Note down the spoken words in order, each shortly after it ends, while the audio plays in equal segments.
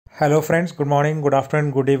Hello, friends. Good morning, good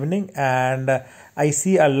afternoon, good evening. And I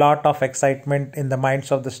see a lot of excitement in the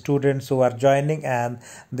minds of the students who are joining, and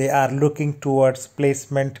they are looking towards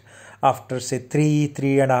placement after, say,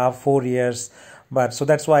 3.5, 4 years. But so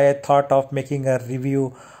that's why I thought of making a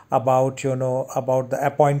review about the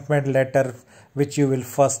appointment letter which you will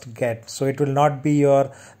first get. So it will not be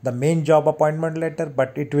the main job appointment letter,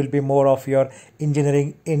 but it will be more of your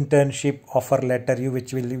engineering internship offer letter,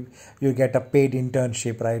 which will you get a paid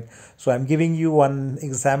internship, right? So I'm giving you one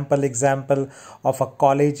example of a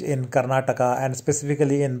college in Karnataka, and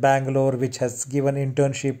specifically in Bangalore, which has given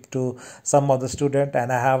internship to some of the student,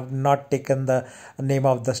 and I have not taken the name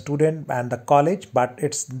of the student and the college, but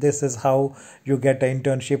this is how you get an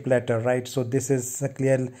internship letter, right? So this is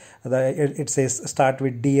clear. It says start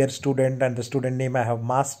with dear student, and the student name I have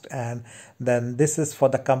masked, and then this is for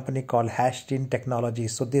the company called Hastin Technology.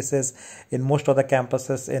 So this is in most of the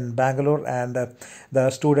campuses in Bangalore, and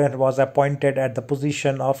the student was appointed at the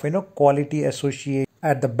position of quality associate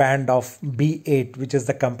at the band of B8, which is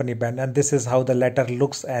the company band, and this is how the letter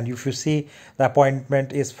looks. And if you see, the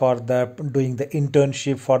appointment is for doing the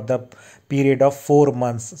internship for the period of 4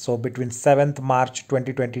 months, so between 7th March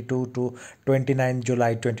 2022 to 29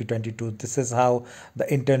 July 2022. This is how the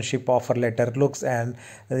internship offer letter looks, and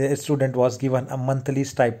the student was given a monthly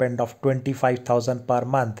stipend of 25,000 per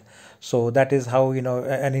month. So that is how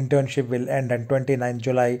an internship will end on 29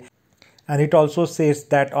 July. And it also says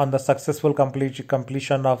that on the successful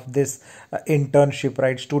completion of this internship,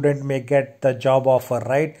 right, student may get the job offer,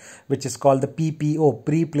 right, which is called the PPO,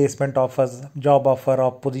 pre-placement offers, job offer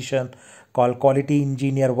of position called quality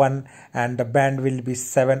engineer 1, and the band will be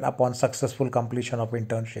 7 upon successful completion of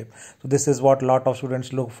internship. So this is what a lot of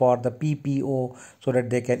students look for, the PPO, so that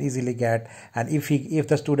they can easily get. And if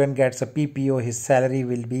the student gets a PPO, his salary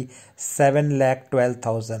will be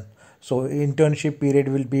 7,12,000. So internship period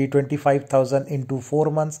will be 25,000 into 4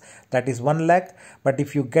 months, that is 1 lakh. But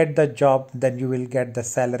if you get the job, then you will get the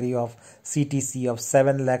salary of CTC of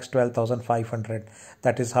 7,12,500.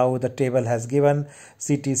 That is how the table has given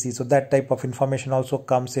CTC. So that type of information also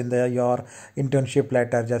comes in your internship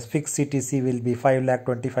letter. Just fixed CTC will be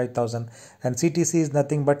 5,25,000, and CTC is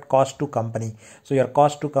nothing but cost to company. So your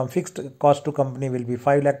fixed cost to company will be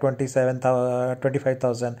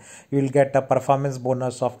 5,25,000. You will get a performance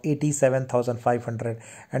bonus of 87,500,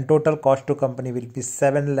 and total cost to company will be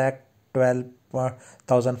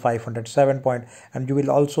 7,12,500, 7 point, and you will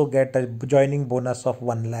also get a joining bonus of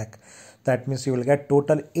 1 lakh. That means you will get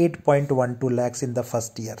total 8.12 lakhs in the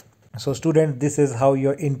first year. So student, this is how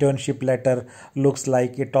your internship letter looks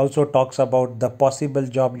like. It also talks about the possible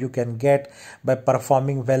job you can get by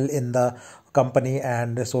performing well in the company,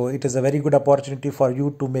 and so it is a very good opportunity for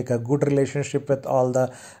you to make a good relationship with all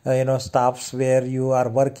the staffs where you are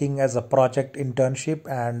working as a project internship,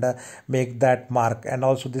 and make that mark. And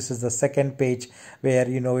also this is the second page where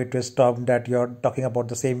it is talked that you're talking about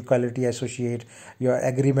the same quality associate, your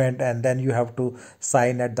agreement, and then you have to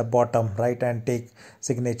sign at the bottom, right, and take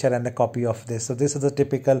signature and a copy of this. So this is the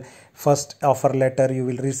typical first offer letter you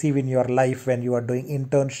will receive in your life when you are doing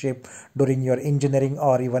internship during your engineering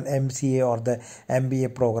or even MCA or the MBA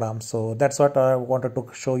program. So that's what I wanted to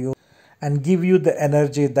show you and give you the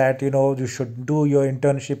energy that you should do your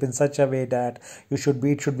internship in such a way that it should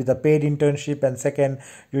be the paid internship, and second,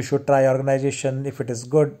 you should try organization if it is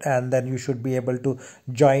good, and then you should be able to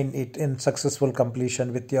join it in successful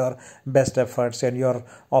completion with your best efforts, and your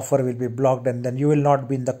offer will be blocked, and then you will not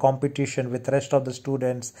be in the competition with rest of the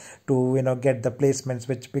students to get the placements,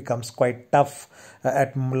 which becomes quite tough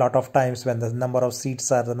at a lot of times when the number of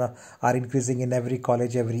seats are increasing in every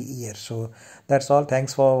college every year. So that's all.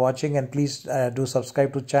 Thanks for watching, and please do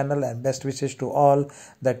subscribe to channel, and best wishes to all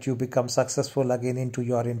that you become successful again into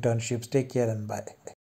your internships. Take care and bye.